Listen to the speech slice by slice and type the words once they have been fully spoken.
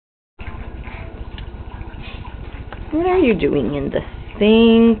What are you doing in the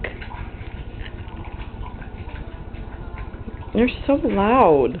sink? You're so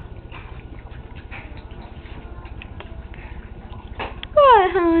loud.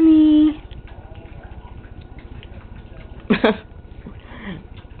 What, honey? What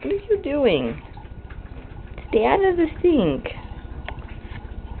are you doing? Stay out of the sink.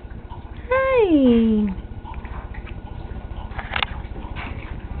 Hi.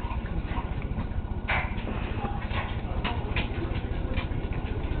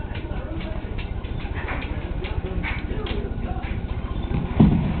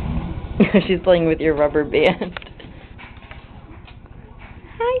 She's playing with your rubber band.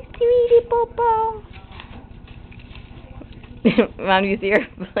 Hi, sweetie Popo. Mom, you see her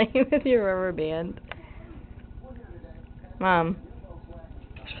playing with your rubber band? Mom,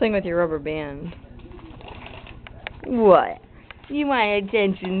 she's playing with your rubber band. What? You want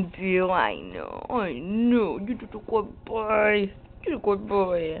attention too? I know. You're just a good boy. You're a good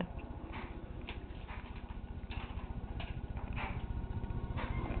boy.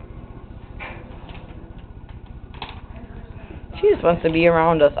 She just wants to be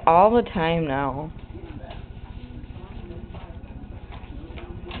around us all the time now.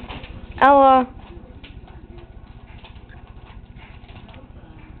 Ella.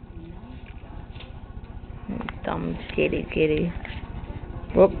 Dumb kitty.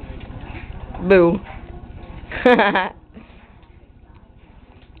 Whoop. Boo. Hi,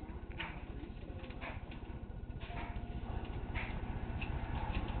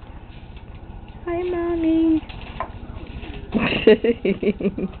 Mommy.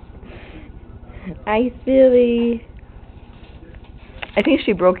 Hi, silly. I think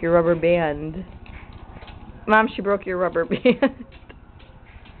she broke your rubber band. Mom, she broke your rubber band.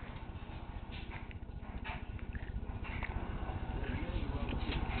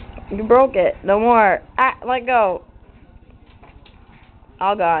 You broke it. No more. Ah, let go.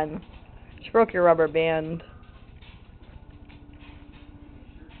 All gone. She broke your rubber band.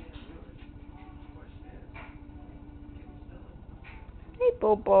 Hey,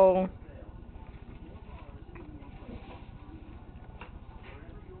 Popo.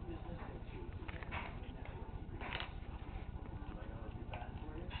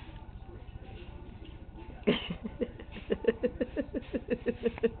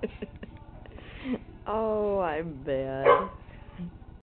 Oh, I'm bad.